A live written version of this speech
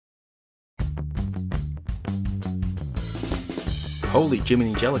Holy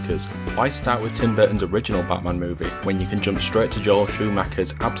Jiminy Jellicas, why start with Tim Burton's original Batman movie when you can jump straight to Joel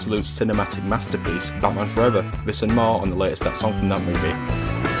Schumacher's absolute cinematic masterpiece, Batman Forever? This and more on the latest That Song from That Movie.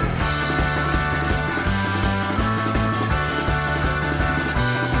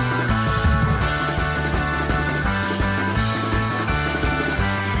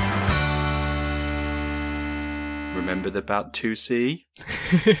 Remember the Bat 2C?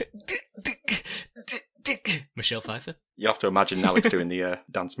 Michelle Pfeiffer? You have to imagine Alex doing the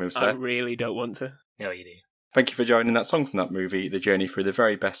dance moves there. I really don't want to. No, you do. Thank you for joining That Song from That Movie, the journey through the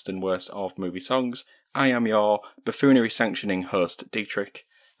very best and worst of movie songs. I am your buffoonery sanctioning host, Dietrich,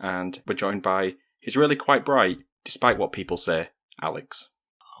 and we're joined by his really quite bright, despite what people say, Alex.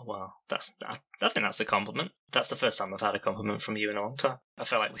 Oh, well, I think that's a compliment. That's the first time I've had a compliment from you in a long time. I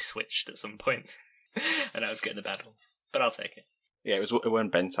felt like we switched at some point, and I was getting the bad ones, but I'll take it. Yeah, it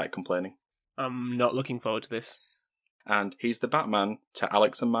weren't Ben side complaining. I'm not looking forward to this. And he's the Batman to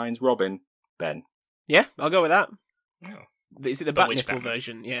Alex and mine's Robin, Ben. Yeah, I'll go with that. Oh. Is it the bat nipple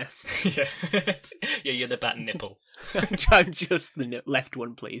version? Yeah. Yeah. Yeah, you're the bat nipple. I'm just the left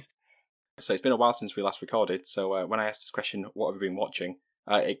one, please. So it's been a while since we last recorded, so when I asked this question, what have you been watching?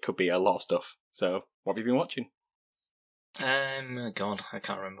 It could be a lot of stuff. So, what have you been watching? God, I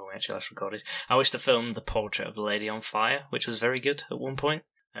can't remember when we actually last recorded. I watched the film The Portrait of a Lady on Fire, which was very good at one point.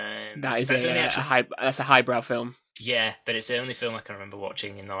 That's a highbrow film. Yeah, but it's the only film I can remember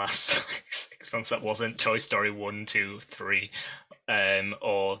watching in the last 6 months that wasn't Toy Story 1, 2, 3,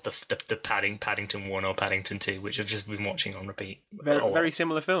 or the Paddington 1 or Paddington 2, which I've just been watching on repeat. Very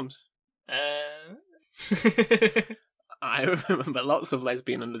similar films. I remember lots of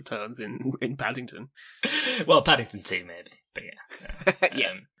lesbian undertones in Paddington. Well, Paddington 2 maybe, but yeah.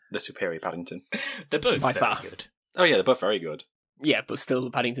 Yeah. The superior Paddington. They're both By very far. good. Oh yeah, they're both very good. Yeah, but still,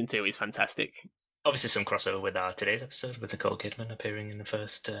 Paddington 2 is fantastic. Obviously some crossover with our today's episode with Nicole Kidman appearing in the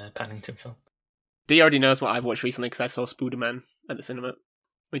first Paddington film. Dee already knows what I've watched recently because I saw Spooderman at the cinema,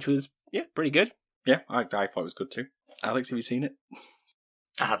 which was, pretty good. Yeah, I thought it was good too. Alex, have you seen it?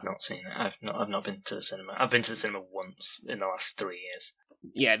 I have not seen it. I've not been to the cinema. I've been to the cinema once in the last 3 years.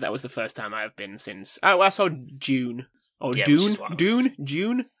 Yeah, that was the first time I've been since... Oh, I saw June. Or Yeah,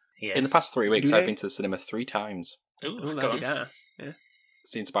 June? Yeah. In the past 3 weeks, I've been to the cinema 3 times. Ooh, Oh, go on. yeah.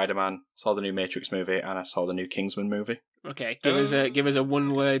 Seen Spider-Man, saw the new Matrix movie, and I saw the new Kingsman movie. Okay, give us a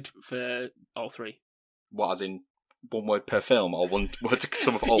one word for all three. What, as in one word per film, or one word to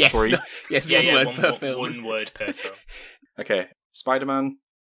sum of all Yes, three? no, yes, one word per film. One word per film. Okay, Spider-Man,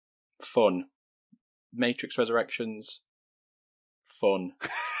 fun. Matrix Resurrections, fun.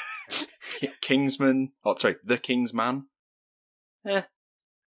 Kingsman, The Kingsman.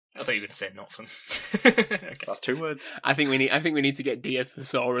 I thought you were going to say not fun. Okay. That's 2 words. I think we need to get deer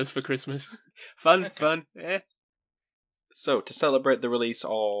thesaurus for Christmas. Fun. So, to celebrate the release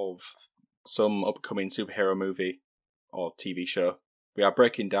of some upcoming superhero movie or TV show, we are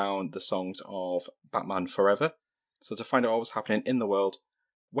breaking down the songs of Batman Forever. So, to find out what was happening in the world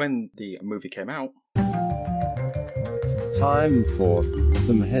when the movie came out. Time for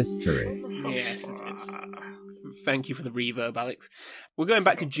some history. Yes. Thank you for the reverb, Alex. We're going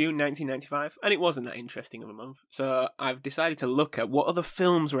back to June 1995, and it wasn't that interesting of a month. So I've decided to look at what other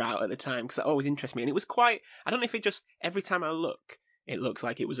films were out at the time, because that always interests me. And it was quite... I don't know if it just... Every time I look, it looks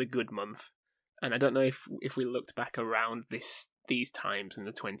like it was a good month. And I don't know if we looked back around these times in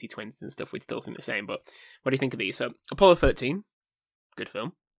the 2020s and stuff, we'd still think the same. But what do you think of these? So, Apollo 13, good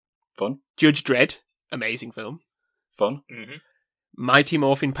film. Fun. Judge Dredd, amazing film. Fun. Mm-hmm. Mighty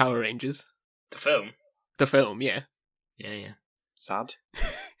Morphin Power Rangers. The film? The film, yeah. Yeah. Sad.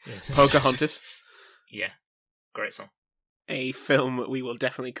 Pocahontas. Yeah. Great song. A film we will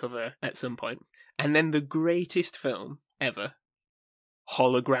definitely cover at some point. And then the greatest film ever,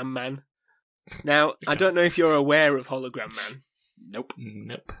 Hologram Man. Now, I don't know if you're aware of Hologram Man. Nope.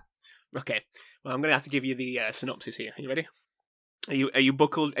 Okay. Well, I'm going to have to give you the synopsis here. Are you ready? Are you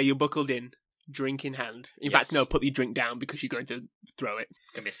buckled in? Drink in hand. In fact, no, put your drink down because you're going to throw it.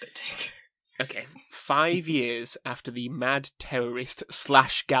 Gonna be a spit take. Okay. 5 years after the mad terrorist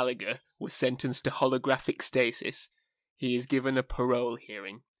 / Gallagher was sentenced to holographic stasis, he is given a parole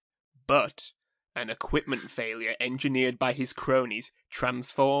hearing. But an equipment failure engineered by his cronies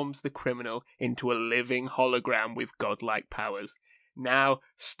transforms the criminal into a living hologram with godlike powers. Now,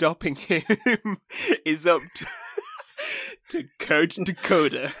 stopping him is up to Code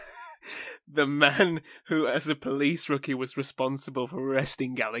Decoder, the man who, as a police rookie, was responsible for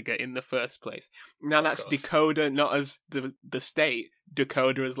arresting Gallagher in the first place. Now, that's Decoder, not as the state.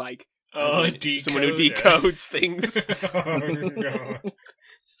 Decoder is like someone who decodes things. Oh, God.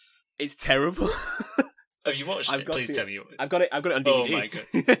 It's terrible. Have you watched it? Please tell me. I've got it on DVD. Oh my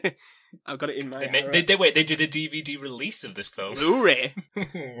god! I've got it in my. They did a DVD release of this film. Blu-ray,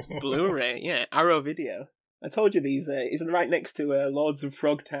 yeah, Arrow Video. I told you these. It's right next to Lords of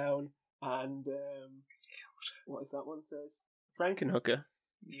Frogtown and what is that one says? Frankenhooker.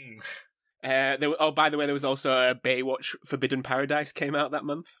 By the way, there was also a Baywatch Forbidden Paradise came out that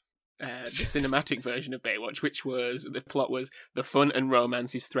month. The cinematic version of Baywatch, which was the plot was the fun and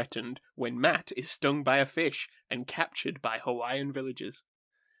romance is threatened when Matt is stung by a fish and captured by Hawaiian villagers.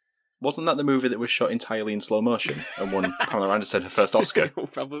 Wasn't that the movie that was shot entirely in slow motion and won Pamela Anderson her first Oscar?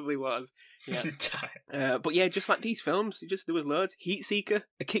 Probably was. Yeah. But yeah, just like these films, there was loads. Heatseeker,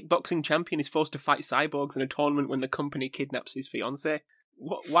 a kickboxing champion is forced to fight cyborgs in a tournament when the company kidnaps his fiancée.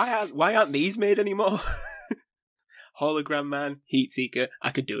 Why aren't these made anymore? Hologram Man, Heatseeker, I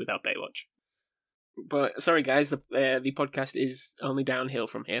could do without Baywatch. But sorry guys, the podcast is only downhill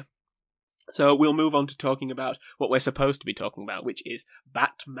from here. So we'll move on to talking about what we're supposed to be talking about, which is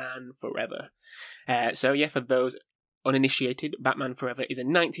Batman Forever. For those uninitiated, Batman Forever is a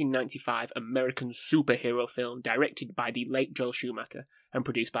 1995 American superhero film directed by the late Joel Schumacher and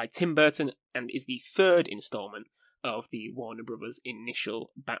produced by Tim Burton, and is the third installment of the Warner Brothers'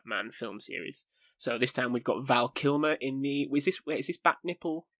 initial Batman film series. So this time we've got Val Kilmer in the... Is this Bat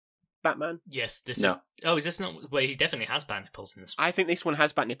Nipple Batman? Yes, this is... Oh, is this not... Well, he definitely has bat nipples in this one. I think this one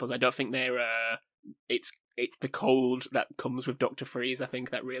has bat nipples. I don't think they're... It's the cold that comes with Dr. Freeze, I think,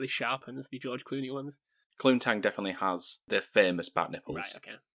 that really sharpens the George Clooney ones. Cloontang definitely has the famous bat nipples. Right,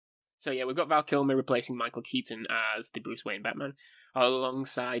 okay. So yeah, we've got Val Kilmer replacing Michael Keaton as the Bruce Wayne Batman,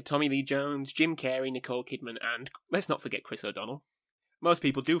 alongside Tommy Lee Jones, Jim Carrey, Nicole Kidman, and let's not forget Chris O'Donnell. Most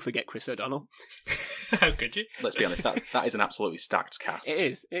people do forget Chris O'Donnell. How could you? Let's be honest, that is an absolutely stacked cast.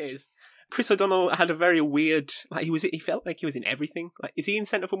 It is. Chris O'Donnell had a very weird... he felt like he was in everything. Like, is he in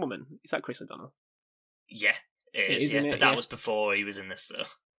Scent of a Woman? Is that Chris O'Donnell? Yeah, it is, yeah. But that was before he was in this, though.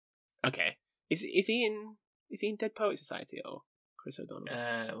 Okay. Is he in Dead Poet Society or Chris O'Donnell?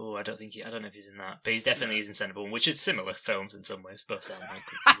 I don't know if he's in that, but he's definitely is in Scent of a Woman, which is similar films in some ways, both sound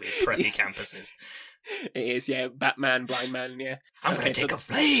like weird preppy campuses. It is, yeah. Batman, Blind Man, yeah. I'm going to take a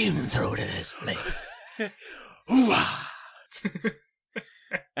flamethrower to this place.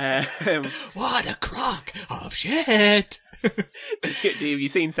 What a crock of shit! Have you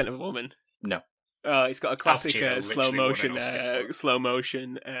seen Scent of a Woman? No. Oh, it's got a classic slow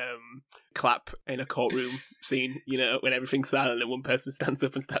motion clap in a courtroom scene, when everything's silent and one person stands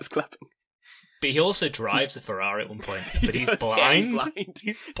up and starts clapping. But he also drives a Ferrari at one point, but he's blind.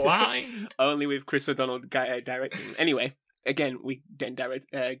 He's blind. Only with Chris O'Donnell directing. Anyway, again, we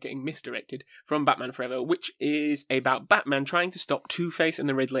getting misdirected from Batman Forever, which is about Batman trying to stop Two-Face and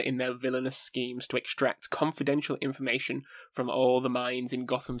the Riddler in their villainous schemes to extract confidential information from all the minds in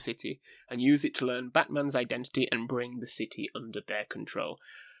Gotham City and use it to learn Batman's identity and bring the city under their control.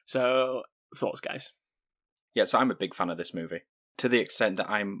 So, thoughts, guys? Yeah, so I'm a big fan of this movie. To the extent that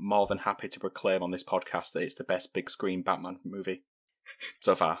I'm more than happy to proclaim on this podcast that it's the best big screen Batman movie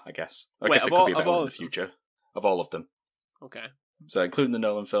so far, I guess. I guess it could be a better one in the future. Of all of them. Okay. So including the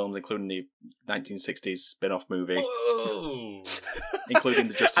Nolan films, including the 1960s spin-off movie. Whoa. Including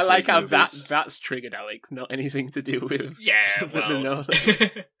the Justice League I like how movies. that's triggered, Alex, not anything to do with... Yeah, with the Nolan.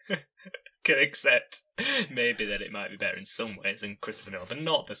 Can accept maybe that it might be better in some ways than Christopher Nolan, but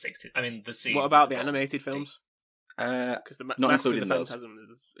not the 60s. I mean, the scene... What about the animated films? Not Master including Defense those. has them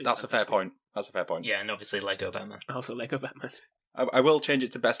is That's a fair point. Yeah, and obviously Lego Batman. Also Lego Batman. I will change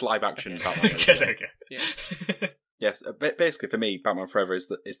it to best live action Batman. Okay. Yeah. Yes, basically for me, Batman Forever is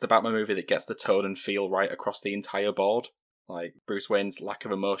the Batman movie that gets the tone and feel right across the entire board. Like Bruce Wayne's lack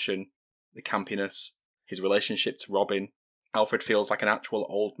of emotion, the campiness, his relationship to Robin. Alfred feels like an actual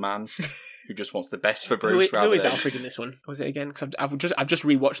old man who just wants the best for Bruce. Who is Alfred in this one? Was it again? Because I've just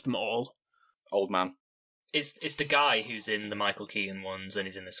rewatched them all. Old man. It's the guy who's in the Michael Caine ones, and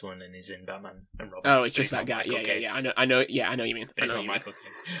he's in this one, and he's in Batman and Robin. Oh, it's just that guy. Yeah. I know. Yeah, I know what you mean. But it's not Michael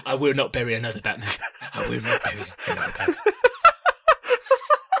Caine. I will not bury another Batman. I will not bury another Batman.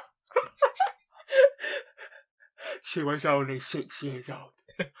 She was only 6 years old.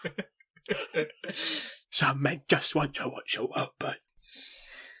 Some men just want to watch her work, but...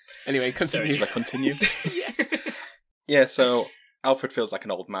 Anyway, continue. Should I continue? Yeah. Yeah, so Alfred feels like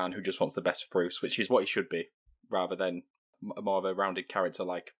an old man who just wants the best for Bruce, which is what he should be, rather than more of a rounded character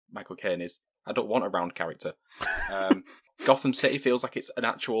like Michael Caine is. I don't want a round character. Gotham City feels like it's an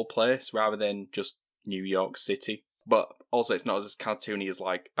actual place rather than just New York City. But also it's not as cartoony as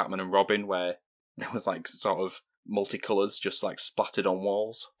like Batman and Robin, where there was like sort of multicolours just like splattered on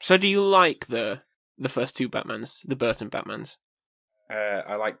walls. So do you like the first two Batmans, the Burton Batmans?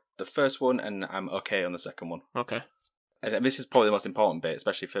 I like the first one, and I'm okay on the second one. Okay. And this is probably the most important bit,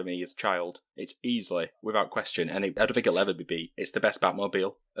 especially for me as a child. It's easily, without question, and I don't think it'll ever be beat. It's the best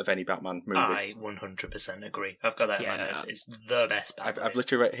Batmobile of any Batman movie. I 100% agree. I've got that in my notes. It's the best Batmobile. I've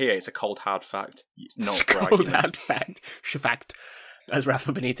literally read here. It's a cold hard fact. It's not cold hard fact. Fact, as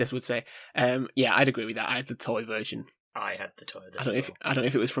Rafa Benitez would say. Yeah, I'd agree with that. I had the toy version. I had the toy. I don't know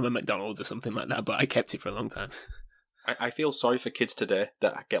if it was from a McDonald's or something like that, but I kept it for a long time. I feel sorry for kids today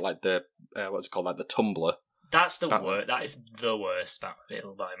that get like the what's it called, like the tumbler. That's the worst. That is the worst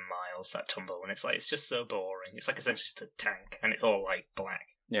Batmobile by miles. That Tumble one. It's just so boring. It's like essentially just a tank, and it's all like black.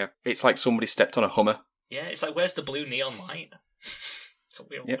 Yeah, it's like somebody stepped on a Hummer. Yeah, it's like, where's the blue neon light?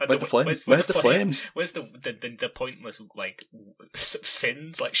 Where's the flames? Where's the flames? Where's the pointless like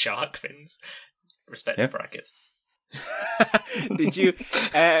fins, like shark fins? Respect the brackets. Did you?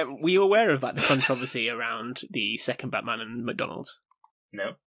 Were you aware of like the controversy around the second Batman and McDonald's?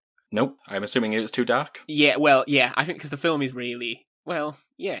 No. Nope. I'm assuming it was too dark. Yeah, well, yeah. I think because the film is really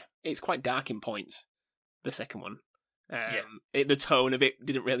it's quite dark in points. The second one, the tone of it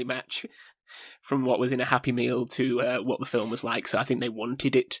didn't really match from what was in a Happy Meal to what the film was like. So I think they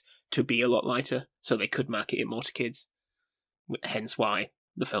wanted it to be a lot lighter, so they could market it more to kids. Hence why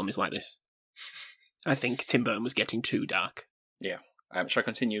the film is like this. I think Tim Burton was getting too dark. Yeah. Shall I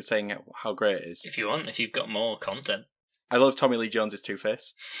continue saying how great it is? If you want, if you've got more content. I love Tommy Lee Jones's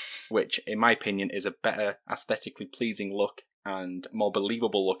Two-Face, which, in my opinion, is a better aesthetically pleasing look and more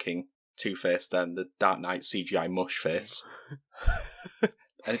believable looking Two-Face than the Dark Knight CGI mush face.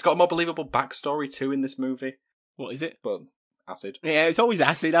 And it's got a more believable backstory too in this movie. What is it? But acid. Yeah, it's always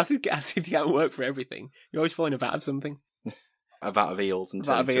acid. Acid can't work for everything. You're always falling a vat of something. A vat of eels and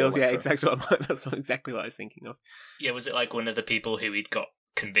vat of eels. Yeah, exactly. That's exactly what I was thinking of. Yeah, was it like one of the people who he'd got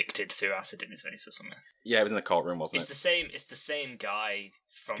convicted through acid in his face or something? Yeah, it was in the courtroom, wasn't it? It's the same guy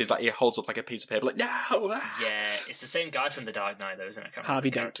from... Because like, he holds up like a piece of paper like, no! Yeah, it's the same guy from The Dark Knight though, isn't it? I can't Harvey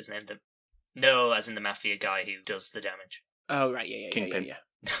remember the character's name. No, as in the mafia guy who does the damage. Oh, right, yeah. Kingpin. Yeah.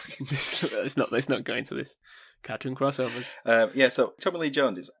 let's not go into this. Cartoon crossovers. So Tommy Lee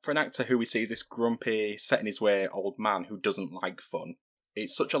Jones is, for an actor who we see as this grumpy, set in his way old man who doesn't like fun,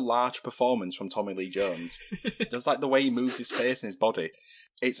 it's such a large performance from Tommy Lee Jones. Just like the way he moves his face and his body.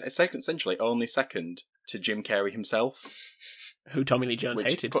 It's essentially only second to Jim Carrey himself. Who Tommy Lee Jones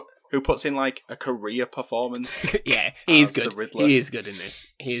hated. Who puts in like a career performance. Yeah, he is good. The Riddler. He is good in this.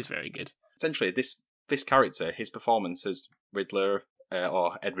 He is very good. Essentially, this character, his performance as Riddler,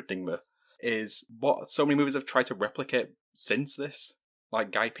 or Edward Nygma, is what so many movies have tried to replicate since this.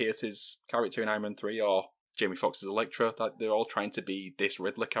 Like Guy Pearce's character in Iron Man 3, or Jamie Foxx's Electro. Like, they're all trying to be this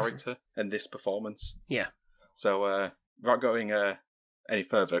Riddler character and this performance. Yeah. So, without going any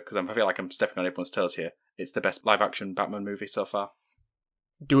further, because I feel like I'm stepping on everyone's toes here, it's the best live-action Batman movie so far.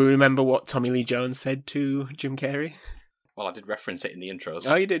 Do we remember what Tommy Lee Jones said to Jim Carrey? Well, I did reference it in the intros.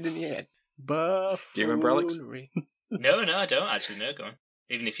 Oh, you did, didn't you? Buffoonery. Do you remember, Alex? No, I don't actually. No, go on.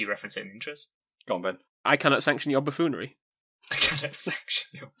 Even if you reference it in intros. Go on, Ben. I cannot sanction your buffoonery. I cannot sanction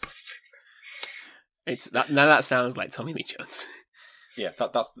your buffoonery. Now that sounds like Tommy Lee Jones. Yeah,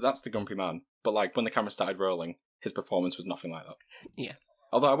 that's the grumpy man. But like when the camera started rolling, his performance was nothing like that. Yeah.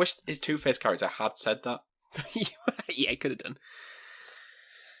 Although I wish his Two-Face character had said that. Yeah, he could have done.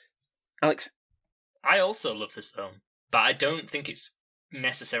 Alex? I also love this film, but I don't think it's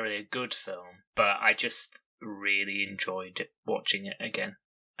necessarily a good film, but I just really enjoyed watching it again.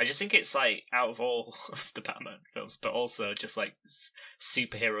 I just think it's like, out of all of the Batman films, but also just like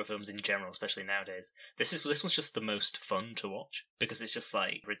superhero films in general, especially nowadays, this one's just the most fun to watch because it's just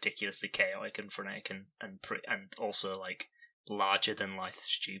like ridiculously chaotic and frenetic and also like larger than life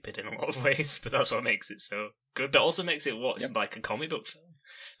stupid in a lot of ways. But that's what makes it so good. But also makes it like a comic book film,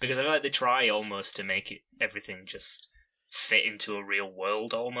 because I feel like they try almost to make it everything just fit into a real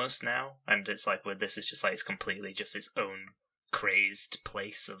world almost now, and it's like where this is just like it's completely just its own crazed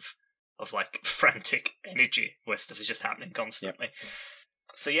place of like frantic energy where stuff is just happening constantly. Yep.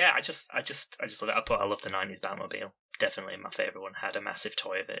 So yeah, I just love it. I love the 90s Batmobile. Definitely my favourite one. Had a massive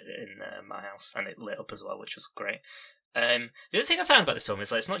toy of it in my house, and it lit up as well, which was great. The other thing I found about this film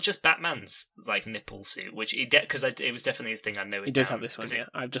is like it's not just Batman's like nipple suit, which because it was definitely a thing I know. He does have this one. Yeah,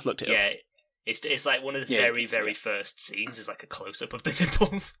 I've just looked it up. Yeah. It's like one of the very first scenes is like a close-up of the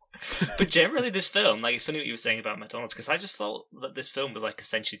nipples. But generally this film, like, it's funny what you were saying about McDonald's, because I just felt that this film was like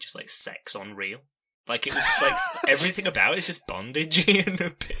essentially just like sex on reel. Like it was just like everything about it's just bondagey and a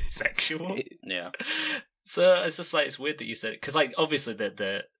bit sexual. Yeah. So it's just like, it's weird that you said it, because like obviously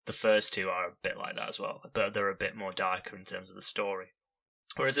the first two are a bit like that as well, but they're a bit more darker in terms of the story.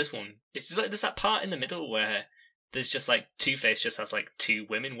 Whereas this one, it's just like there's that part in the middle where there's just like Two-Face just has like two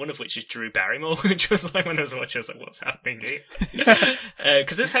women, one of which is Drew Barrymore, which was like when I was watching, I was like, what's happening here?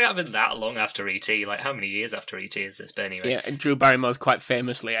 Because this happened that long after E.T. Like, how many years after E.T. has this been anyway? Yeah, and Drew Barrymore's quite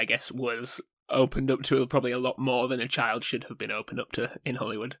famously, I guess, was opened up to probably a lot more than a child should have been opened up to in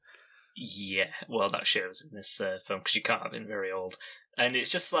Hollywood. Yeah, well, that shows in this film, because you can't have been very old. And it's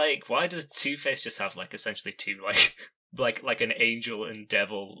just like, why does Two-Face just have like essentially two like an angel and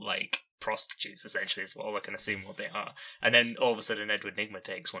devil like prostitutes essentially is what all I can assume what they are, and then all of a sudden Edward Nygma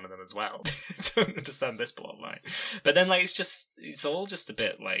takes one of them as well. I don't understand this plot line, but then like it's all just a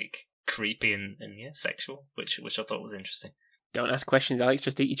bit like creepy and yeah, sexual, which I thought was interesting. Don't ask questions, Alex.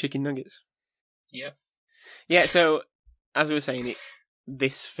 Just eat your chicken nuggets. Yeah. Yeah. So as we were saying,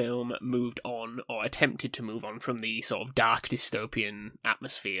 this film moved on, or attempted to move on, from the sort of dark dystopian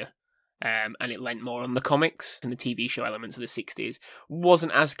atmosphere. And it lent more on the comics and the TV show elements of the 60s.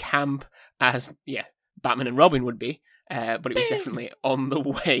 Wasn't as camp as, Batman and Robin would be, but it was definitely on the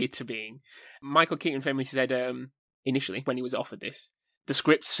way to being. Michael Caine famously said, initially, when he was offered this, the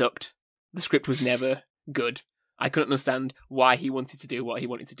script sucked. The script was never good. I couldn't understand why he wanted to do what he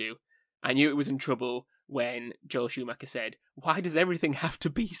wanted to do. I knew it was in trouble when Joel Schumacher said, why does everything have to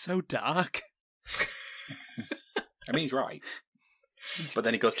be so dark? I mean, he's right. But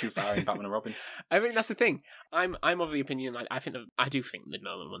then he goes too far in Batman and Robin. I mean, that's the thing. I'm of the opinion, I do think the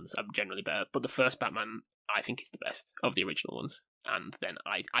Nolan ones are generally better, but the first Batman, I think, is the best of the original ones. And then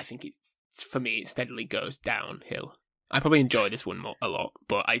I think for me, it steadily goes downhill. I probably enjoy this one a lot,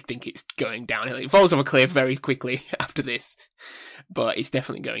 but I think it's going downhill. It falls off a cliff very quickly after this, but it's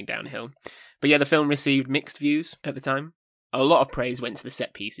definitely going downhill. But yeah, the film received mixed views at the time. A lot of praise went to the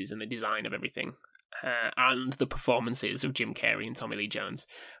set pieces and the design of everything. And the performances of Jim Carrey and Tommy Lee Jones.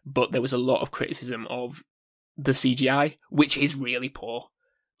 But there was a lot of criticism of the CGI, which is really poor.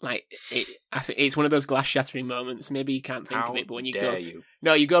 Like, I think it's one of those glass-shattering moments. Maybe you can't think of it, but when you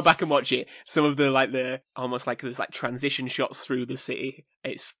you go back and watch it, some of the almost like there's like transition shots through the city.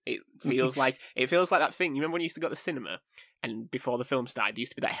 It feels like that thing. You remember when you used to go to the cinema, and before the film started, there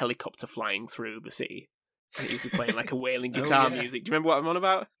used to be that helicopter flying through the city, and it used to be playing like a wailing guitar music. Do you remember what I'm on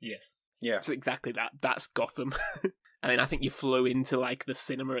about? Yes. Yeah. It's exactly that. That's Gotham. And then I think you flew into like the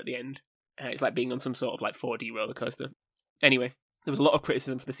cinema at the end. It's like being on some sort of like 4D roller coaster. Anyway, there was a lot of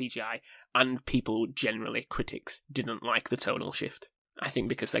criticism for the CGI, and people generally, critics, didn't like the tonal shift. I think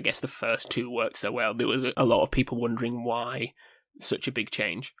because I guess the first two worked so well, there was a lot of people wondering why such a big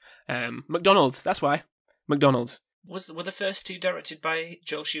change. McDonald's, that's why. McDonald's. Were the first two directed by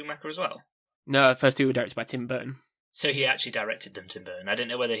Joel Schumacher as well? No, the first two were directed by Tim Burton. So he actually directed them, Tim Burton. I didn't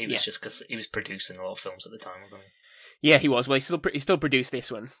know whether he was just because he was producing a lot of films at the time, wasn't he? Yeah, he was. Well, he still produced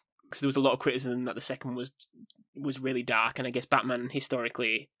this one, because there was a lot of criticism that the second was really dark, and I guess Batman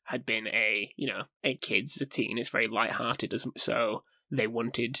historically had been a teen. It's very light-hearted, so they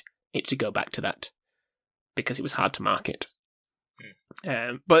wanted it to go back to that because it was hard to market.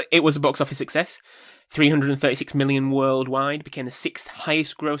 But it was a box office success. 336 million worldwide, became the sixth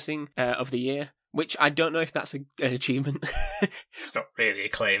highest grossing of the year. Which I don't know if that's an achievement. It's not really a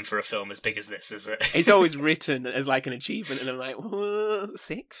claim for a film as big as this, is it? It's always written as like an achievement, and I'm like,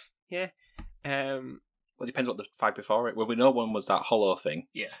 sixth? Yeah. Well, it depends what the five before it. Well, we know one was that hollow thing.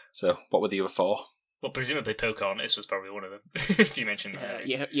 Yeah. So, what were the other four? Well, presumably Pocahontas was probably one of them, if you mentioned that.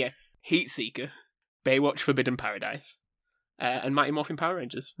 Yeah. Heat Seeker, Baywatch Forbidden Paradise, and Mighty Morphin Power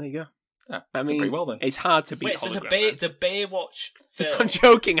Rangers. There you go. Yeah, I mean, pretty well then. It's hard to beat. Wait, so the Baywatch film? I'm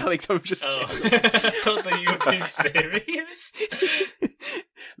joking, Alex. I'm just joking. I thought that you were being serious.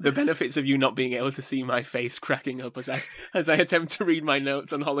 The benefits of you not being able to see my face cracking up as I attempt to read my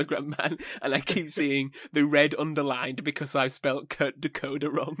notes on Hologram Man, and I keep seeing the red underlined because I spelt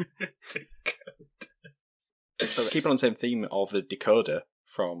decoder wrong. So keeping on the same theme of the decoder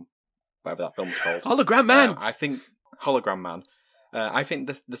from whatever that film's called, Hologram Man. I think Hologram Man. I think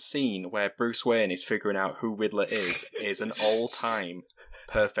the scene where Bruce Wayne is figuring out who Riddler is an all-time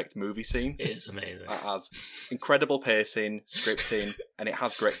perfect movie scene. It is amazing. It has incredible pacing, scripting, and it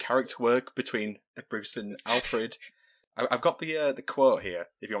has great character work between Bruce and Alfred. I've got the quote here,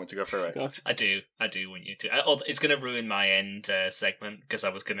 if you want me to go through it. I do want you to. It's going to ruin my end segment, because I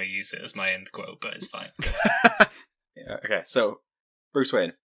was going to use it as my end quote, but it's fine. Yeah, okay, so, Bruce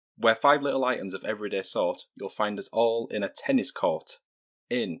Wayne. Where 5 little items of everyday sort, you'll find us all in a tennis court.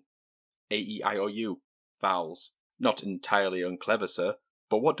 In A-E-I-O-U, vowels. Not entirely unclever, sir,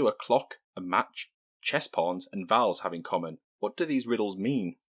 but what do a clock, a match, chess pawns, and vowels have in common? What do these riddles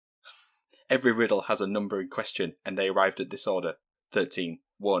mean? Every riddle has a number in question, and they arrived at this order. 13,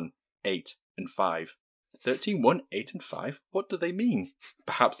 1, 8, and 5. 13, 1, 8, and 5? What do they mean?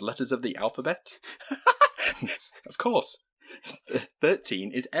 Perhaps letters of the alphabet? Of course.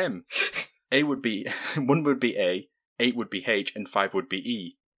 13 is M. A would be 1 would be A, 8 would be H, and 5 would be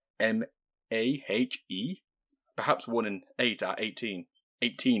E. M A H E. Perhaps 1 and 8 are 18.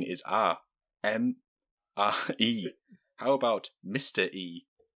 18 is R. M R E. How about Mr. E?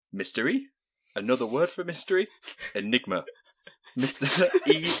 Mystery? Another word for mystery? Enigma. Mr.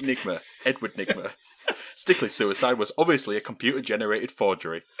 E. Nigma. Edward Nigma. Stickley's suicide was obviously a computer-generated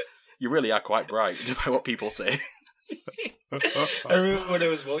forgery. You really are quite bright by what people say. I remember when I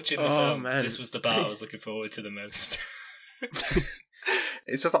was watching the film, man. this was the part I was looking forward to the most.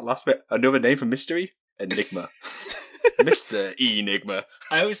 It's just that last bit. Another name for mystery? Enigma. Mr. Enigma.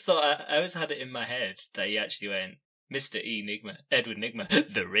 I always had it in my head that he actually went, Mr. Enigma, Edward Nigma,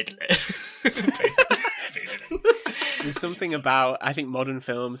 the Riddler. There's something about, I think modern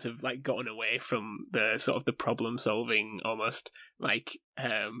films have like gotten away from the sort of the problem solving, almost like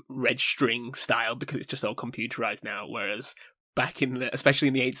red string style, because it's just all computerized now. Whereas back in especially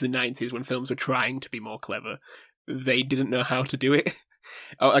in the 80s and 90s, when films were trying to be more clever, they didn't know how to do it.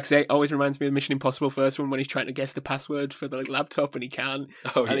 Like I say, it always reminds me of Mission Impossible first one when he's trying to guess the password for the laptop and he can't.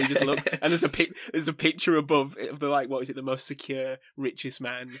 Oh, and yeah. he just looks, and there's a picture above of the what is it, the most secure, richest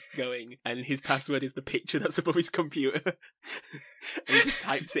man going, and his password is the picture that's above his computer. And he just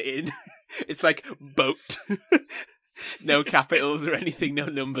types it in. It's like boat. No capitals or anything, no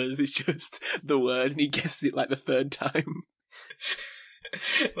numbers. It's just the word, and he guesses it like the third time.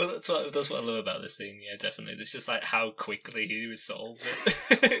 Well, that's what I love about this scene. Yeah, definitely. It's just like how quickly he solves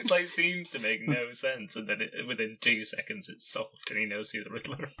it. It's like seems to make no sense, and then within 2 seconds it's solved, and he knows who the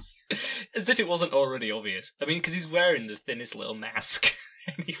Riddler is, as if it wasn't already obvious. I mean, because he's wearing the thinnest little mask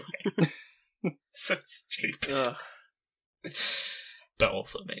anyway. So stupid, but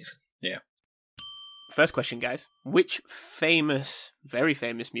also amazing. Yeah. First question, guys: which very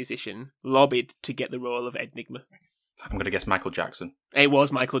famous musician lobbied to get the role of Enigma? I'm going to guess Michael Jackson. It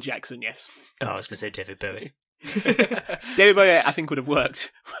was Michael Jackson, yes. Oh, I was going to say David Bowie. David Bowie, I think, would have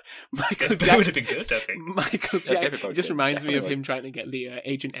worked. David Bowie would have been good, I think. Michael Jackson just reminds me of Definitely. him trying to get the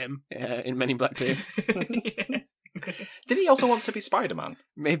Agent M in Men in Black 2. Yeah. Did he also want to be Spider-Man?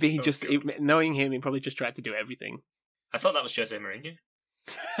 Maybe he Oh, just, God. knowing him, he probably just tried to do everything. I thought that was Jose Mourinho.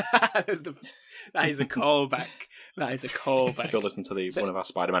 That is a callback. That is a callback. Go listen to one of our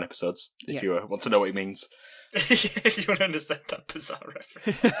Spider-Man episodes if Yeah. you want to know what he means. If you want to understand that bizarre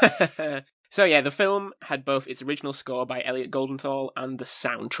reference. So yeah, the film had both its original score by Elliot Goldenthal and the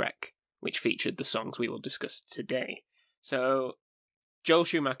soundtrack, which featured the songs we will discuss today. So Joel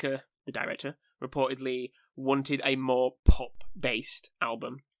Schumacher, the director, reportedly wanted a more pop-based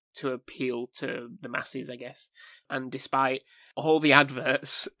album to appeal to the masses, I guess. And despite all the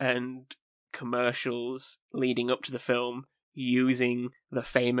adverts and commercials leading up to the film using the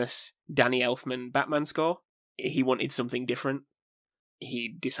famous Danny Elfman Batman score, he wanted something different.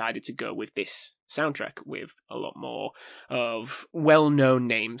 He decided to go with this soundtrack with a lot more of well-known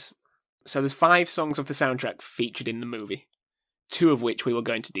names. So there's 5 songs of the soundtrack featured in the movie, 2 of which we will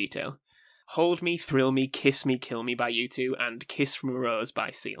go into detail. Hold Me, Thrill Me, Kiss Me, Kill Me by U2, and Kiss from a Rose by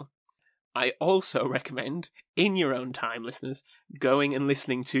Seal. I also recommend, in your own time, listeners, going and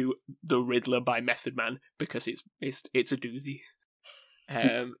listening to The Riddler by Method Man, because it's a doozy.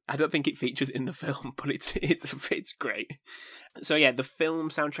 I don't think it features in the film, but it's great. So yeah, the film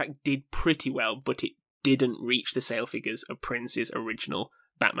soundtrack did pretty well, but it didn't reach the sale figures of Prince's original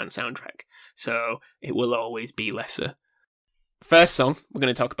Batman soundtrack. So it will always be lesser. First song we're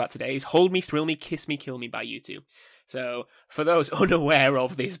going to talk about today is Hold Me, Thrill Me, Kiss Me, Kill Me by U2. So, for those unaware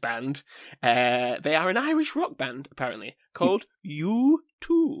of this band, they are an Irish rock band, apparently, called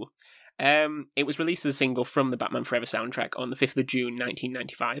U2. It was released as a single from the Batman Forever soundtrack on the 5th of June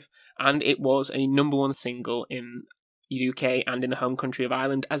 1995, and it was a number 1 single in the UK and in the home country of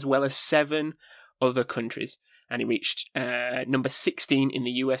Ireland, as well as 7 other countries. And it reached number 16 in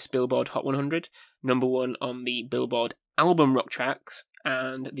the US Billboard Hot 100, number 1 on the Billboard Album Rock Tracks,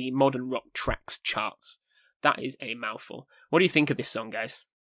 and the Modern Rock Tracks charts. That is a mouthful. What do you think of this song, guys?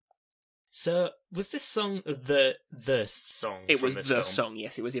 So, was this song the song? It from was this the film? song,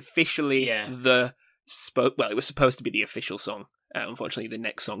 yes. It was officially Yeah. it was supposed to be the official song. Unfortunately, the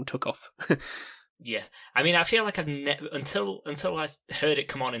next song took off. Yeah, I mean, I feel like I've never until I heard it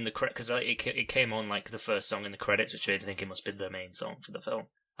come on in the credits, because it came on like the first song in the credits, which made me think it must be the main song for the film.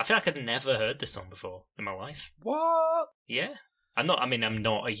 I feel like I'd never heard this song before in my life. What? Yeah, I'm not a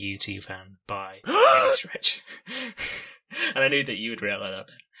U2 fan by any stretch, and I knew that you would react like that,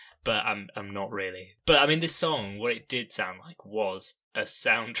 Ben, but I'm not really. But I mean, this song, what it did sound like was a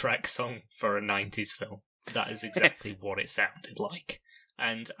soundtrack song for a 90s film. That is exactly what it sounded like.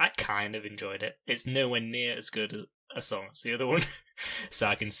 and I kind of enjoyed it. It's nowhere near as good a song as the other one, so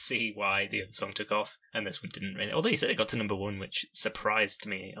I can see why the other song took off, and this one didn't really. Although you said it got to number 1, which surprised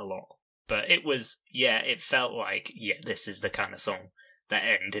me a lot. But it was, it felt like, this is the kind of song that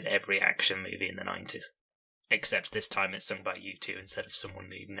ended every action movie in the 90s. Except this time it's sung by U2 instead of someone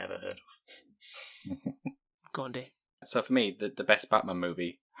that you've never heard of. Go on, Dave. So for me, the best Batman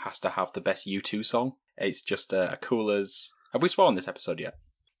movie has to have the best U2 song. It's just a cool as... Have we sworn this episode yet?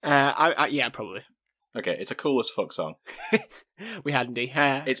 Yeah, probably. Okay, it's a cool as fuck song. We had indeed.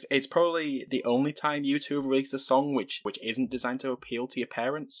 It's probably the only time U2 have released a song which isn't designed to appeal to your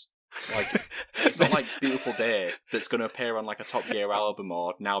parents. Like, it's not like Beautiful Day that's going to appear on like a Top Gear album,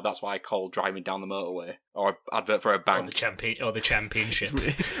 or Now That's Why I Call Driving Down the Motorway, or an advert for a bank. Or the championship.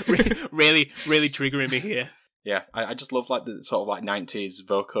 really triggering me here. Yeah, I just love like the sort of like 90s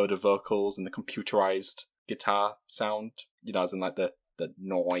vocoder vocals and the computerized guitar sound, you know, as in like the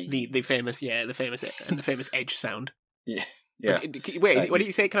noise. The famous edge sound. Yeah. Wait, what do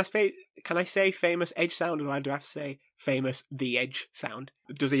you say? Can I say famous edge sound, or do I have to say famous the edge sound?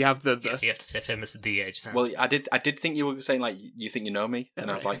 Does he have the? Yeah, you have to say famous the edge sound. Well, I did think you were saying like you think you know me,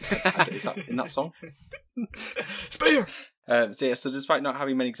 and I was like, is that in that song? Spear. So despite not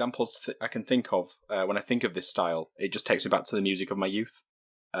having many examples I can think of when I think of this style, it just takes me back to the music of my youth.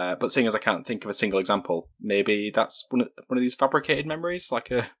 But seeing as I can't think of a single example, maybe that's one of these fabricated memories, like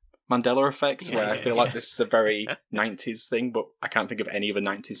a Mandela effect, where I feel like this is a very 90s thing, but I can't think of any other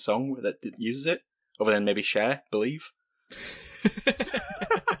 90s song that uses it, other than maybe Cher, Believe.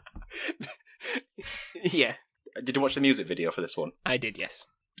 Yeah. Did you watch the music video for this one? I did, yes.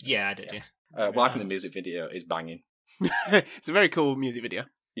 Yeah, I did, yeah. Well, I think the music video is banging. It's a very cool music video.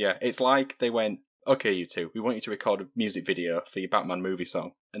 Yeah, it's like they went, okay, you two, we want you to record a music video for your Batman movie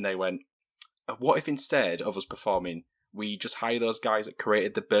song. And they went, what if instead of us performing, we just hire those guys that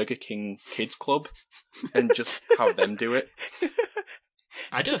created the Burger King Kids Club and just have them do it?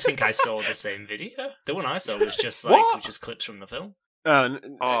 I don't think I saw the same video. The one I saw was just like just clips from the film.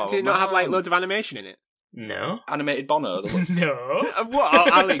 Did it not have like loads of animation in it? No. Animated Bono? No.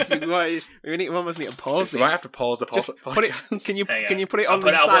 What, Alex? We almost need to pause. We might have to pause the Just podcast. Can you put it on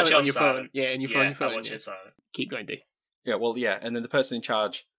silent on your phone? Yeah, and your phone. I'll watch it silent. Keep going, D. Yeah, well, yeah, and then the person in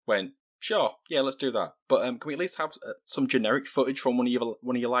charge went, sure, yeah, let's do that. But can we at least have some generic footage from one of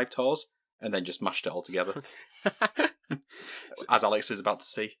your live tours? And then just mashed it all together. As Alex was about to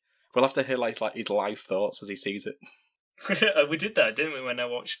see. We'll have to hear like his live thoughts as he sees it. We did that, didn't we, when I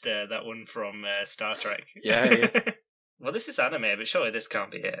watched that one from Star Trek? Yeah. Well, this is anime, but surely this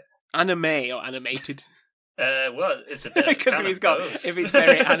can't be it. Anime or animated? Well, it's a bit because if it's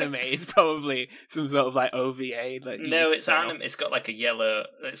very anime, it's probably some sort of like OVA. Like no, it's anime. It's got like a yellow.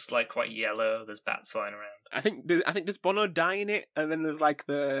 It's like quite yellow. There's bats flying around. I think there's Bono die in it, and then there's like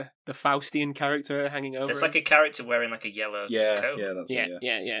the Faustian character hanging over. There's like a character wearing like a yellow coat. Yeah, that's yeah, it.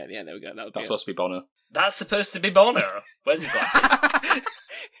 Yeah. There we go. That's supposed to be Bono. That's supposed to be Bono. Where's his glasses?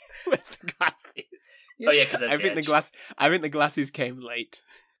 Where's the glasses? Oh yeah, because I think the glasses came late.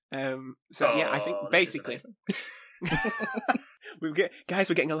 I think basically we're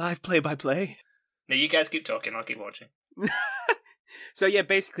getting a live play-by-play. No, you guys keep talking. I'll keep watching. So yeah,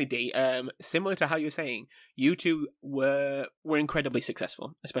 basically, D. Similar to how you were saying, U2 were incredibly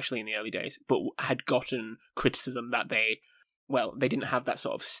successful, especially in the early days, but had gotten criticism that they didn't have that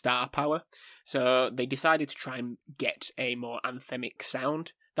sort of star power. So they decided to try and get a more anthemic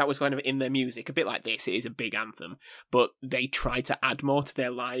sound. That was kind of in their music, a bit like this. It is a big anthem, but they tried to add more to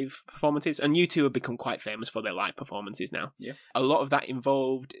their live performances. And U2 have become quite famous for their live performances now. Yeah. A lot of that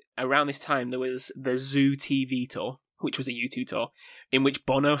involved, around this time, there was the Zoo TV tour, which was a U2 tour, in which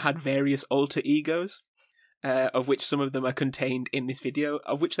Bono had various alter egos, of which some of them are contained in this video,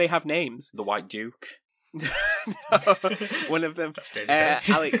 of which they have names. The White Duke. No, one of them.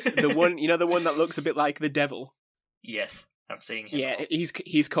 Alex, the one that looks a bit like the devil. Yes. I'm seeing him. Yeah,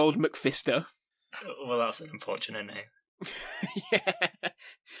 he's called McFisto. Well, that's an unfortunate name.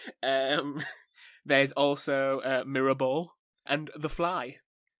 Yeah. There's also Mirrorball and The Fly.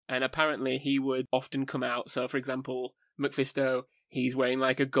 And apparently he would often come out. So, for example, McFisto, he's wearing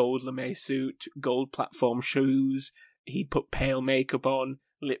like a gold lame suit, gold platform shoes. He put pale makeup on,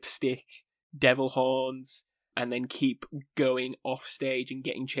 lipstick, devil horns, and then keep going off stage and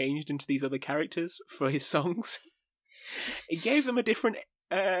getting changed into these other characters for his songs. It gave them a different,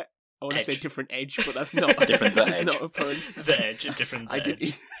 I want to say different edge, but that's not different. That's not a pun. The edge, a different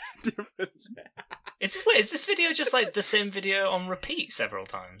edge. Different. Is this video just like the same video on repeat several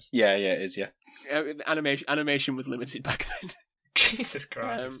times? Yeah, it is. Yeah. Animation was limited back then. Jesus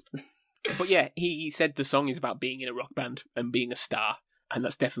Christ. But yeah, he said the song is about being in a rock band and being a star. and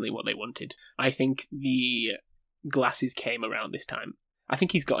that's definitely what they wanted. I think the glasses came around this time. I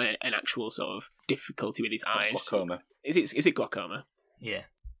think he's got an actual sort of difficulty with his eyes. Glaucoma. Is it glaucoma? Yeah.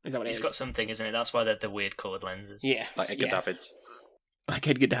 Is that what it is? He's got something, isn't it? That's why they're the weird coloured lenses. Yeah. Like Edgar Davids. Like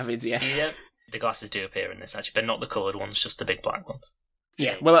Edgar Davids, yeah. Yeah. The glasses do appear in this, actually, but not the coloured ones, just the big black ones.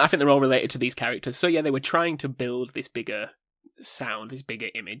 Yeah, Shades. well, I think they're all related to these characters. So, yeah, they were trying to build this bigger sound, this bigger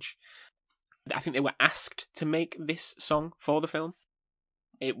image. I think they were asked to make this song for the film.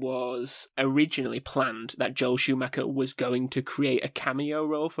 It was originally planned that Joel Schumacher was going to create a cameo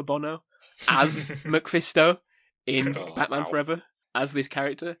role for Bono as Mephisto in Batman Forever, as this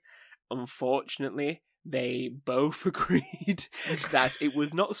character. Unfortunately, they both agreed that it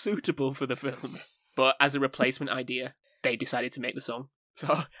was not suitable for the film. But as a replacement idea, they decided to make the song.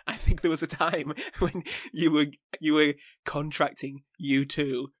 So I think there was a time when you were contracting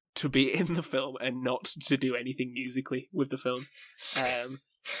U2 to be in the film and not to do anything musically with the film.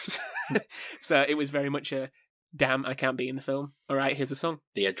 So it was very much a, damn, I can't be in the film. All right, here's a song.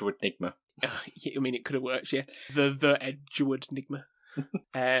 The Edgewood Enigma. I mean, it could have worked, yeah. The Edgewood Enigma.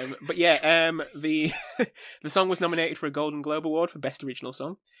 But yeah, the song was nominated for a Golden Globe Award for Best Original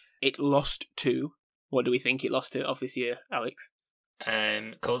Song. It lost to, what do we think it lost to of this year, Alex?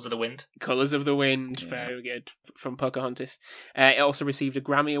 Colours of the Wind. Colours of the Wind, very good, from Pocahontas. It also received a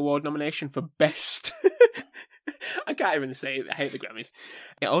Grammy Award nomination for Best... I can't even say it, I hate the Grammys.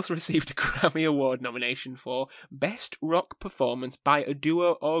 It also received a Grammy Award nomination for Best Rock Performance by a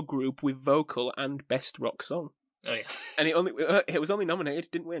Duo or Group with Vocal and Best Rock Song. Oh, yeah. And it was only nominated,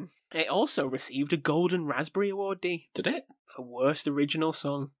 didn't win. It also received a Golden Raspberry Award, D. Did it? For Worst Original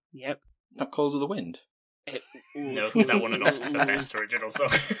Song. Yep. Not Colours of the Wind? No, that won an Oscar for Best Original Song.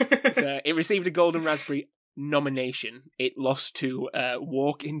 So it received a Golden Raspberry nomination. It lost to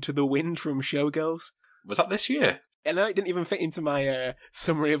Walk Into the Wind from Showgirls. Was that this year? And it didn't even fit into my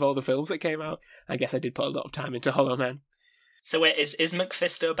summary of all the films that came out. I guess I did put a lot of time into Hollow Man. So wait, is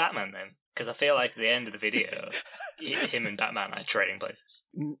Mephisto Batman then? Because I feel like at the end of the video, him and Batman are trading places.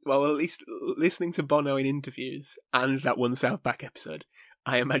 Well, at least listening to Bono in interviews and that one South Park episode,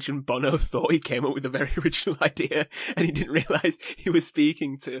 I imagine Bono thought he came up with a very original idea and he didn't realise he was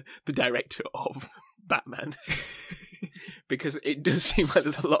speaking to the director of Batman. Because it does seem like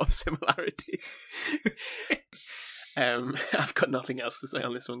there's a lot of similarities. I've got nothing else to say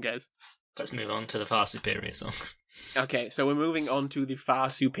on this one, guys. Let's move on to the far superior song. Okay, so we're moving on to the far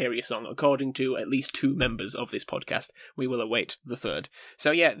superior song, according to at least 2 members of this podcast. We will await the third.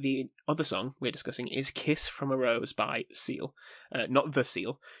 So yeah, the other song we're discussing is Kiss from a Rose by Seal. Not The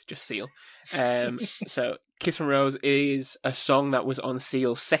Seal, just Seal. So Kiss from a Rose is a song that was on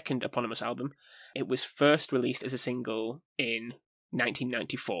Seal's second eponymous album. It was first released as a single in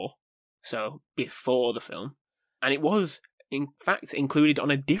 1994, so before the film. And it was, in fact, included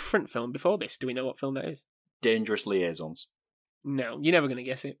on a different film before this. Do we know what film that is? Dangerous Liaisons. No, you're never going to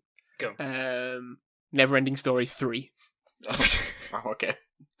guess it. Go. Neverending Story 3. Wow, okay.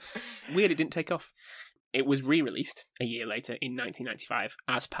 Weird it didn't take off. It was re-released a year later in 1995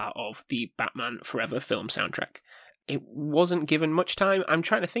 as part of the Batman Forever film soundtrack. It wasn't given much time. I'm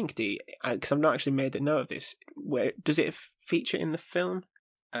trying to think, D, because I've not actually made a note of this. Where does it feature in the film?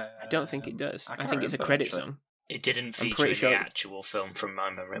 I don't think it does. I think it's a credit song. It didn't feature in the actual film from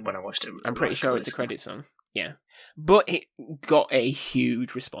my memory when I watched it. I'm pretty sure it's a credit song. Yeah. But it got a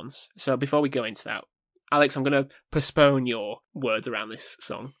huge response. So before we go into that, Alex, I'm going to postpone your words around this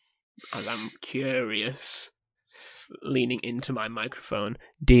song, as I'm curious. Leaning into my microphone.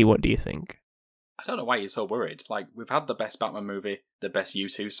 D, what do you think? I don't know why you're so worried. Like, we've had the best Batman movie, the best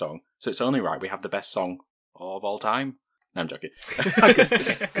U2 song, so it's only right we have the best song of all time. No, I'm joking.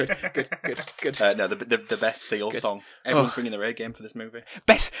 Good. No, the best Seal song. Everyone's bringing their A game for this movie.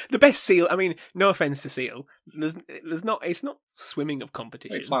 The best Seal. I mean, no offense to Seal. There's not. It's not swimming of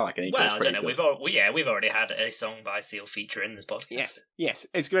competition. It's like an well, I don't know. We've already had a song by Seal feature in this podcast. Yes,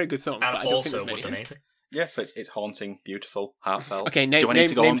 it's a very good song. And but I don't also think was amazing. Yeah, so it's haunting, beautiful, heartfelt. Okay, name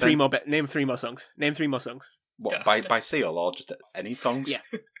 3 more. Name 3 more songs. Name 3 more songs. What, by Seal or just any songs? Yeah.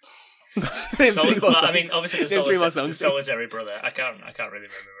 I mean, obviously the Solitary Brother. I can't really remember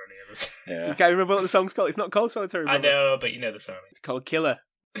any others. Yeah. You can't remember what the song's called. It's not called Solitary Brother. I know, but you know the song. It's called Killer.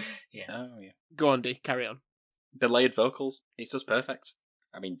 Yeah. Oh yeah. Go on, D. Carry on. The layered vocals. It's just perfect.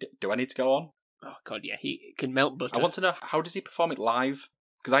 I mean, do I need to go on? Oh god, yeah. He can melt butter. I want to know, how does he perform it live?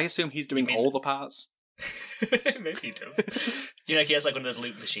 Because I assume he's doing all the parts. Maybe he does. You know, he has like one of those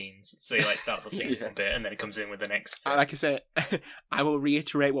loop machines, so he like starts off singing a bit and then it comes in with the next bit. Like I said, I will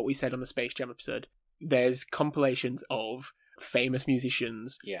reiterate what we said on the Space Jam episode. There's compilations of famous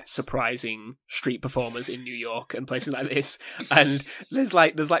musicians Yes. surprising street performers in New York and places like this. And there's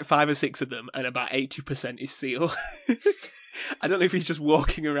like 5 or 6 of them, and about 80% is Seal. I don't know if he's just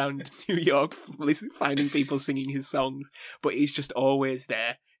walking around New York finding people singing his songs, but he's just always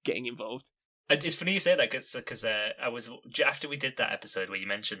there getting involved. It's funny you say that because I was, after we did that episode where you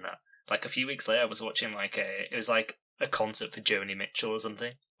mentioned that, like a few weeks later, I was watching it was like a concert for Joni Mitchell or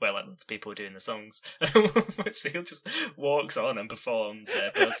something, where like lots of people were doing the songs. Seal just walks on and performs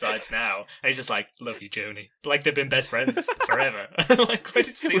Both Sides Now, and he's just like, "Love you, Joni." Like they've been best friends forever. Like, where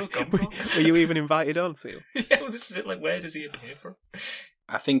did Seal come from? Were you even invited on, Seal? Yeah, well, this is it. Like, where does he appear from?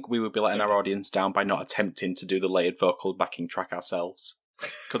 I think we would be letting our audience down by not attempting to do the layered vocal backing track ourselves.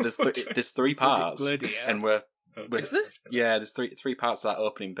 Because there's 3 parts, Bloody hell. and we're Is there? yeah, there's three parts to that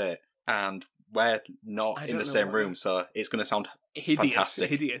opening bit, and we're not in the same room, so it's going to sound fantastic.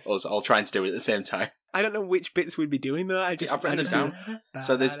 Hideous. Us all trying to do it at the same time. I don't know which bits we'd be doing though. I've written them down.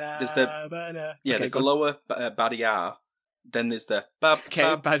 So there's the lower baddie R, then there's the bab Okay,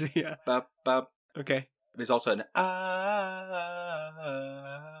 bab bad, yeah. bab bab. Okay. There's also an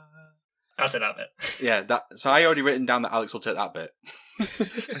I'll take that bit. yeah. That. So I already written down that Alex will take that bit.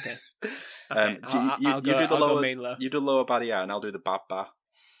 Okay. You do the I'll lower. go main low. You do the lower baddie R, and I'll do the bab ba.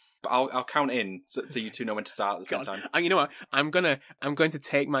 But I'll count in so you two know when to start at the same time. And you know what? I'm going to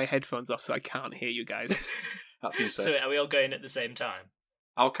take my headphones off so I can't hear you guys. That seems fair. So are we all going at the same time?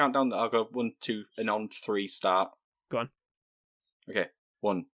 I'll count down. I'll go 1, 2, and on 3 start. Go on. Okay,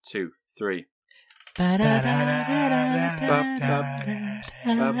 1, 2, 3. I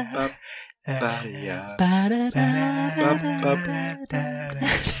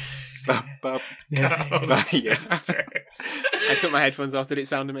took my headphones off. Did it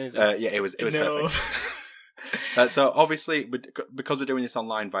sound amazing? Yeah, it was perfect. So obviously, because we're doing this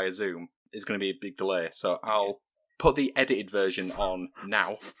online via Zoom, it's going to be a big delay. So I'll put the edited version on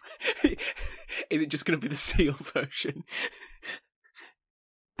now. Is it just going to be the Seal version?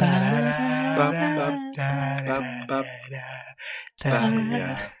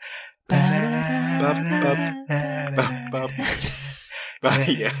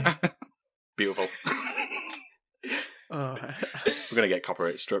 Yeah. Beautiful. Oh. We're going to get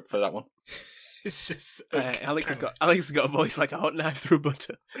copyright struck for that one. It's just Alex has got a voice like a hot knife through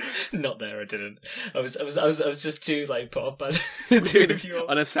butter. Not there. I didn't. I was just too like put off by Doing it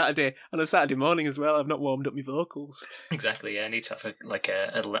on a Saturday morning as well. I've not warmed up my vocals. Exactly. Yeah, I need to have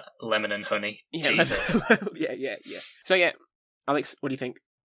a lemon and honey tea. Yeah. So yeah, Alex, what do you think?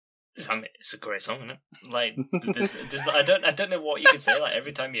 It's a great song, isn't it? Like, there's, I don't know what you can say. Like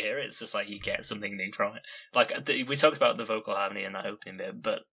every time you hear it, it's just like you get something new from it. Like we talked about the vocal harmony in that opening bit,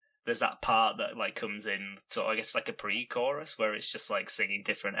 but there's that part that like comes in, so I guess like a pre-chorus where it's just like singing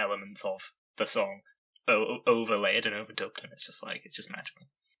different elements of the song overlaid and overdubbed, and it's just magical.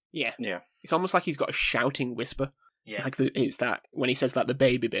 Yeah. It's almost like he's got a shouting whisper. Yeah, like it's that when he says that the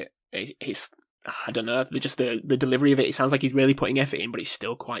baby bit, it's I don't know, just the delivery of it. It sounds like he's really putting effort in, but it's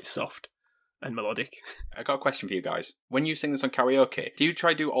still quite soft and melodic. I got a question for you guys. When you sing this on karaoke, do you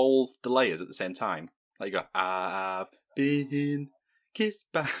try to do all the layers at the same time? Like you go, I've been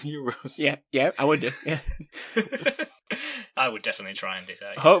kissed by your rose. Yeah, I would do. Yeah. I would definitely try and do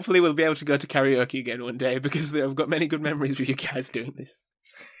that. Yeah. Hopefully, we'll be able to go to karaoke again one day because I've got many good memories with you guys doing this.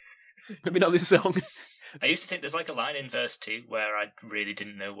 Maybe not this song. I used to think there's like a line in verse 2 where I really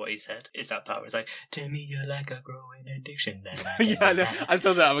didn't know what he said. Is that part where it's like, to me you're like a growing addiction. Yeah, I know. I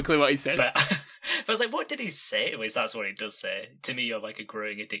still don't have a clue what he said. But I was like, what did he say? At least that's what he does say. To me you're like a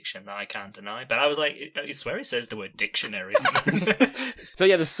growing addiction that I can't deny. But I was like, I swear he says the word dictionary. So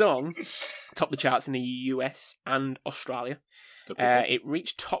yeah, the song topped the charts in the US and Australia. It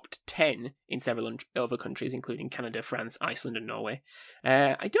reached top 10 in several other countries, including Canada, France, Iceland, and Norway.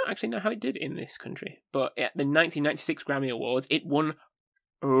 I don't actually know how it did in this country, but at the 1996 Grammy Awards, it won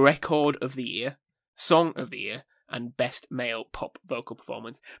Record of the Year, Song of the Year, and Best Male Pop Vocal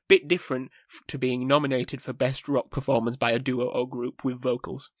Performance. Bit different to being nominated for Best Rock Performance by a duo or group with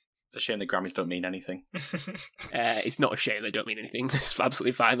vocals. It's a shame the Grammys don't mean anything. It's not a shame they don't mean anything. It's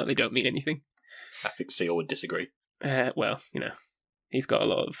absolutely fine that they don't mean anything. I think Seal would disagree. Well, he's got a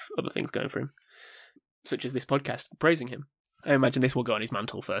lot of other things going for him, such as this podcast praising him. I imagine this will go on his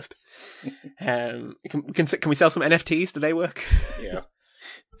mantle first. Can we sell some NFTs? Do they work? Yeah.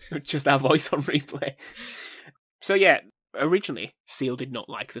 Just our voice on replay. So yeah, originally, Seal did not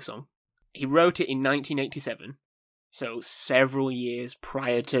like the song. He wrote it in 1987, so several years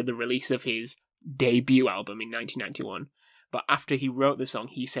prior to the release of his debut album in 1991. But after he wrote the song,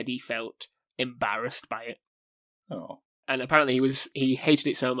 he said he felt embarrassed by it. Oh. And apparently he hated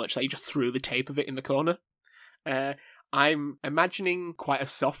it so much that he just threw the tape of it in the corner. I'm imagining quite a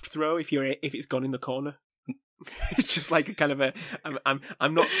soft throw if it's gone in the corner. It's just like a kind of a.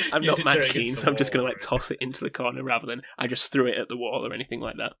 I'm not Matt Caine, so I'm just going to like toss it into the corner rather than I just threw it at the wall or anything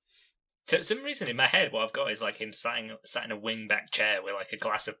like that. So for some reason in my head, what I've got is like him sat in a wing-back chair with like a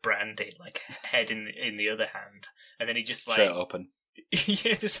glass of brandy, like head in the other hand, and then he just like shirt open.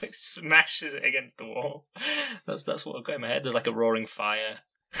 Yeah, just like smashes it against the wall. That's what I've got in my head. There's like a roaring fire.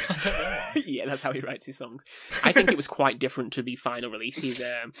 I don't know. Yeah, that's how he writes his songs. I think it was quite different to the final release.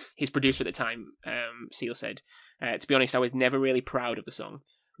 His producer at the time, Seal, said, to be honest, I was never really proud of the song,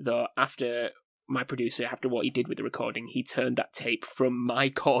 though after what he did with the recording, he turned that tape from my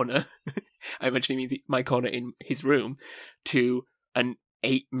corner, I imagine he means my corner in his room, to an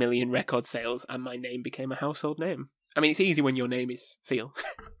 8 million record sales, and my name became a household name. I mean, it's easy when your name is Seal.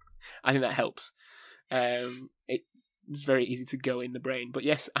 I think that helps. It's very easy to go in the brain. But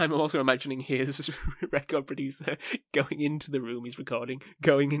yes, I'm also imagining his record producer going into the room he's recording,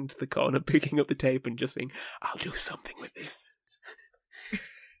 going into the corner, picking up the tape and just being, I'll do something with this.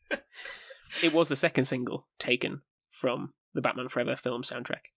 It was the second single taken from the Batman Forever film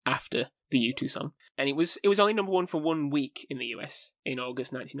soundtrack after the U2 song. And it was only number 1 for 1 week in the US in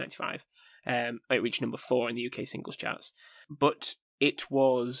August 1995. It reached number 4 in the UK singles charts. But it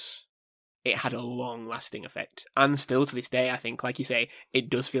had a long-lasting effect. And still to this day, I think, like you say, it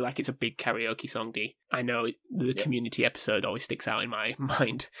does feel like it's a big karaoke song, D. I know the Community episode always sticks out in my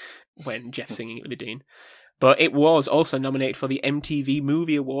mind when Jeff's singing it with the Dean. But it was also nominated for the MTV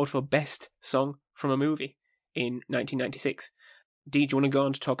Movie Award for Best Song from a Movie in 1996. D, do you want to go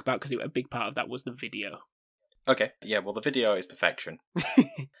on to talk about, because a big part of that was the video. Okay, yeah, well, the video is perfection.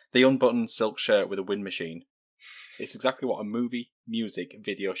 The unbuttoned silk shirt with a wind machine. It's exactly what a movie music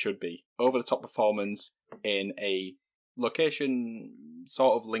video should be. Over-the-top performance in a location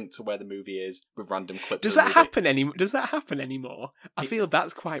sort of linked to where the movie is, with random clips. Does that happen anymore? I feel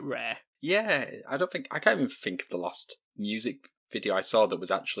that's quite rare. Yeah, I can't even think of the last music video I saw that was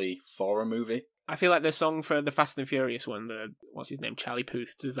actually for a movie. I feel like the song for the Fast and Furious one, what's his name, Charlie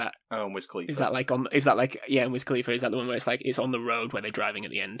Puth, does that? Oh, and Wiz Khalifa. Is that like and Wiz Khalifa, is that the one where it's on the road where they're driving at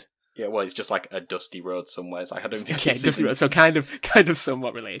the end? Yeah, well, it's just like a dusty road somewhere. So I don't think it's dusty road, so kind of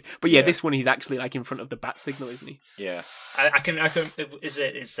somewhat related. But yeah, this one he's actually like in front of the bat signal, isn't he? Yeah. I can.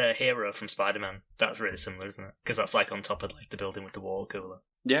 It's a hero from Spider-Man. That's really similar, isn't it? Because that's like on top of like the building with the wall cooler.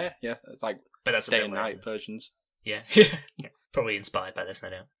 Yeah. It's like but that's day and night versions. Yeah. Probably inspired by this, no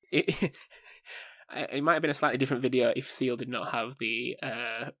doubt. It might have been a slightly different video if Seal did not have the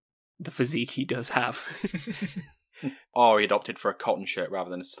physique he does have. Or he opted for a cotton shirt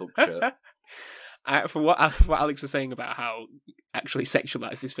rather than a silk shirt. For what Alex was saying about how actually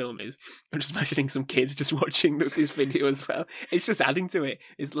sexualized this film is, I'm just imagining some kids just watching this video as well. It's just adding to it.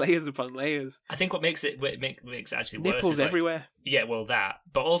 It's layers upon layers. I think what makes it actually worse nipples is everywhere. Yeah, well that,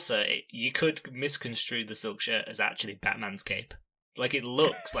 but also you could misconstrue the silk shirt as actually Batman's cape. Like it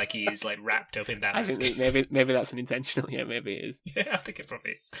looks like he's like wrapped up in Batman's cape. I think maybe that's an intentional. Yeah, maybe it is. Yeah, I think it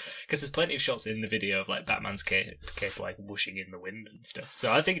probably is because there's plenty of shots in the video of like Batman's cape like whooshing in the wind and stuff. So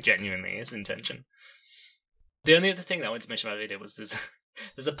I think it genuinely is intention. The only other thing that I wanted to mention about the video was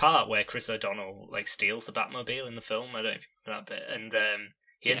there's a part where Chris O'Donnell like steals the Batmobile in the film. I don't know if you remember that bit, and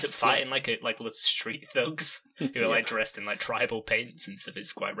he ends up fighting like lots of street thugs who are like dressed in like tribal paints and stuff.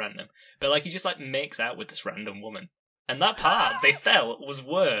 It's quite random, but like he just like makes out with this random woman. And that part, they felt, was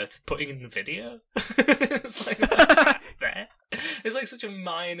worth putting in the video. It's like, what's that there? It's like such a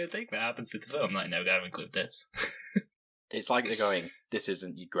minor thing that happens in the film. Like, no, gotta include this. It's like they're going, this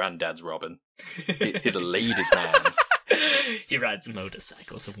isn't your granddad's Robin. He's a ladies' man. He rides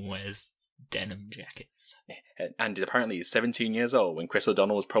motorcycles and wears denim jackets. And apparently he's 17 years old when Chris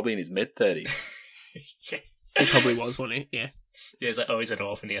O'Donnell was probably in his mid-30s. Yeah. He probably was, wasn't he? Yeah. Yeah, he's like, he's an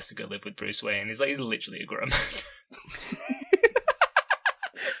orphan, he has to go live with Bruce Wayne. He's literally a grown man.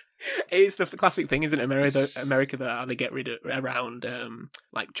 It's the classic thing, isn't it? America that how they get rid of around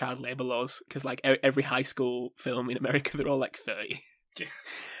like child labour laws, because like every high school film in America, they're all like 30. Yeah.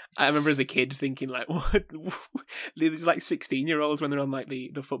 I remember as a kid thinking like, what? These like 16-year-olds when they're on like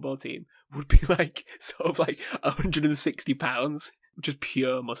the football team would be like sort of like 160 pounds, just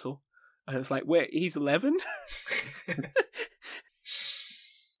pure muscle. And it's like, wait, he's 11?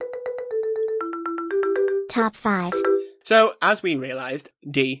 Top 5. So, as we realised,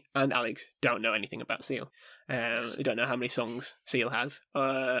 Dee and Alex don't know anything about Seal. They don't know how many songs Seal has.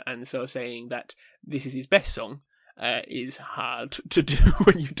 And so saying that this is his best song is hard to do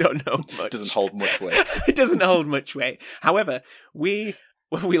when you don't know much. It doesn't hold much weight. It doesn't hold much weight. However,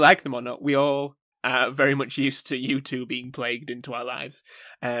 whether we like them or not, we all very much used to U2 being plagued into our lives.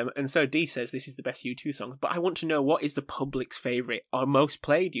 And so D says this is the best U2 songs, but I want to know what is the public's favourite or most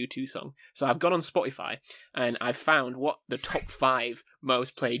played U2 song. So I've gone on Spotify and I've found what the top 5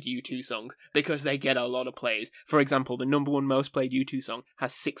 most played U2 songs, because they get a lot of plays. For example, the number 1 most played U2 song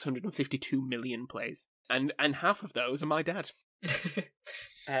has 652 million plays. And half of those are my dad.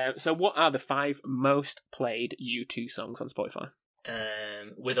 So what are the 5 most played U2 songs on Spotify?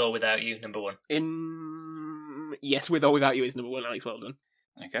 With or Without You, number 1. Yes, With or Without You is number 1, Alex, well done.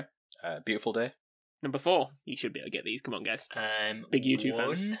 Okay. Beautiful Day. Number 4, you should be able to get these, come on guys. Big U2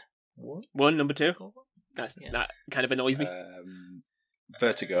 fans. One, number 2. That kind of annoys me.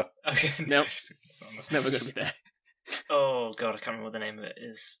 Vertigo. Okay, no, it's never going to be there. Oh god, I can't remember what the name of it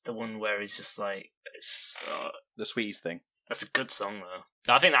is. The one where he's just like, The Squeeze thing. That's a good song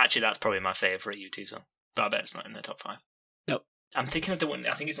though. I think that's probably my favourite U2 song, but I bet it's not in the top 5. Nope. I'm thinking of the one.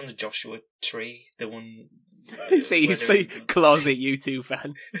 I think it's on the Joshua Tree. The one. See, he's a closet U2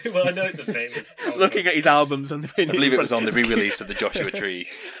 fan. Well, I know it's a famous. Looking at his albums on the. I believe it was on the re-release of the Joshua Tree.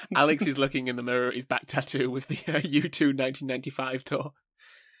 Alex is looking in the mirror at his back tattoo with the U2 1995 tour.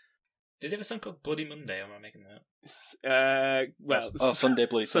 Did they have a song called Bloody Monday, or am I making that up? Sunday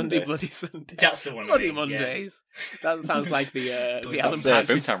Bloody Sunday. Sunday Bloody Sunday. That's the one. Bloody Mondays. Yeah. That sounds like the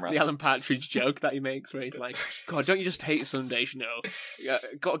Alan Partridge joke that he makes, where he's like, "God, don't you just hate Sundays? You know,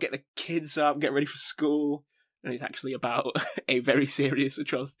 got to get the kids up, get ready for school." And it's actually about a very serious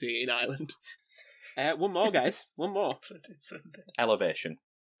atrocity in Ireland. One more, guys. One more. Elevation.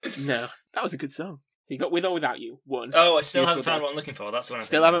 No, that was a good song. So you got With or Without You. 1. Oh, I still haven't found what I'm looking for. That's what I'm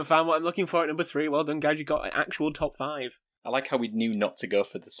still haven't found what I'm looking for at number 3. Well done, guys. You got an actual top 5. I like how we knew not to go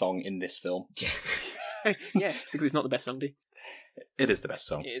for the song in this film. Yeah, because it's not the best song, D. It is the best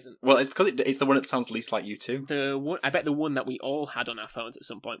song. It isn't. Well, it's because it's the one that sounds least like U2. I bet the one that we all had on our phones at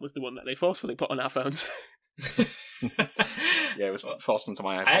some point was the one that they forcefully put on our phones. Yeah, it was forced onto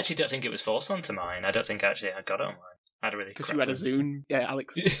my iPod. I actually don't think it was forced onto mine. I don't think actually I got it on mine. I had a really because you had a Zune. Yeah,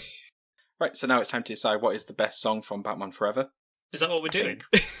 Alex. Right, so now it's time to decide what is the best song from Batman Forever. Is that what we're doing?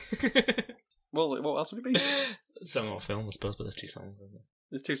 Well, what else would it be? Song or film, I suppose, but there's 2 songs, isn't there?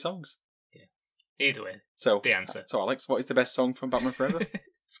 There's 2 songs. Yeah. Either way, so the answer. So, Alex, what is the best song from Batman Forever?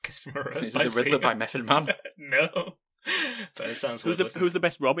 It's Kiss from a Rose. Is it The Riddler by Method Man? No. But it sounds who's the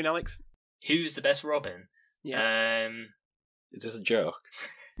best Robin, Alex? Who's the best Robin? Yeah. Is this a joke?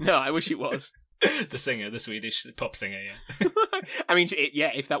 No, I wish it was. The singer, the Swedish pop singer, yeah. I mean,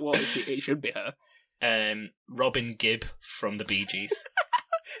 if that was, it should be her. Robin Gibb from the Bee Gees.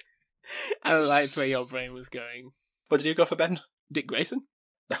 I liked where your brain was going. What did you go for, Ben? Dick Grayson.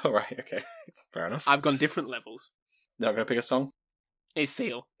 Oh, right, okay. Fair enough. I've gone different levels. Not going to pick a song? It's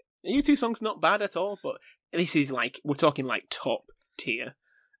Seal. The U2 song's not bad at all, but this is we're talking top tier.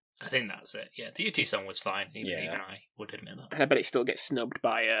 I think that's it, yeah. The U2 song was fine, even I would admit that. And I bet it still gets snubbed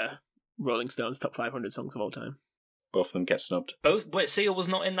by Rolling Stone's top 500 songs of all time. Both of them get snubbed. Wait, Seal was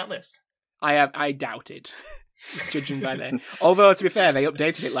not in that list? I doubt it, judging by there. Although, to be fair, they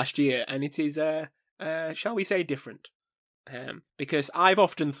updated it last year, and it is, shall we say, different. Because I've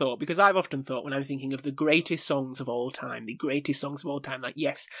often thought when I'm thinking of the greatest songs of all time, like,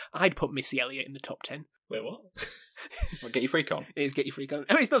 yes, I'd put Missy Elliott in the top 10. Wait, what? Well, Get Your Freak On. It is Get Your Freak On.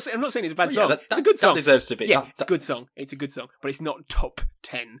 I mean, I'm not saying it's a bad song. It's a good song. That deserves to be. Yeah, it's a good song. It's a good song, but it's not top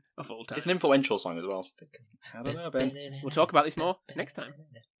 10 of all time. It's an influential song as well. I don't know, Ben. We'll talk about this more next time.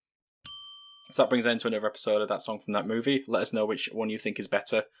 So that brings us into another episode of That Song from That Movie. Let us know which one you think is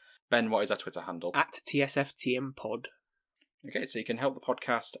better. Ben, what is our Twitter handle? At TSFTMPod. Okay, so you can help the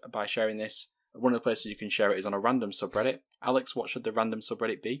podcast by sharing this. One of the places you can share it is on a random subreddit. Alex, what should the random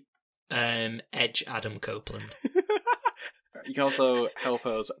subreddit be? Edge Adam Copeland. You can also help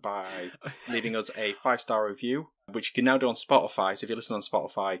us by leaving us a 5-star review, which you can now do on Spotify. So if you listen on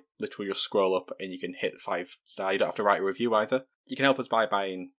Spotify, literally just scroll up and you can hit 5-star. You don't have to write a review either. You can help us by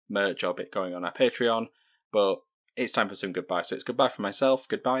buying merch or bit going on our Patreon. But it's time for some goodbye. So it's goodbye from myself,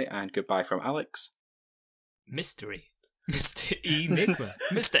 goodbye, and goodbye from Alex. Mystery. Mr. Enigma.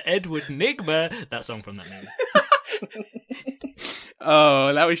 Mr. Edward Nigma. That song from that movie.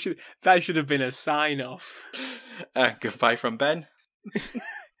 Oh, that should have been a sign-off. Goodbye from Ben.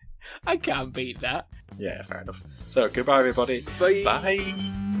 I can't beat that. Yeah, fair enough. So, goodbye, everybody. Bye. Bye.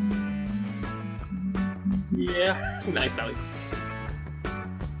 Yeah. Nice, Alex.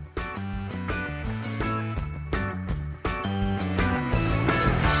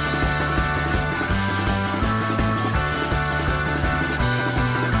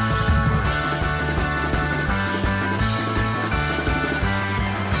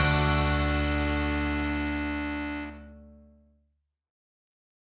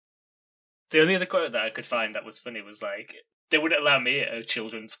 The only other quote that I could find that was funny was like, they wouldn't allow me at a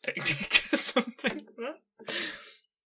children's picnic or something like that.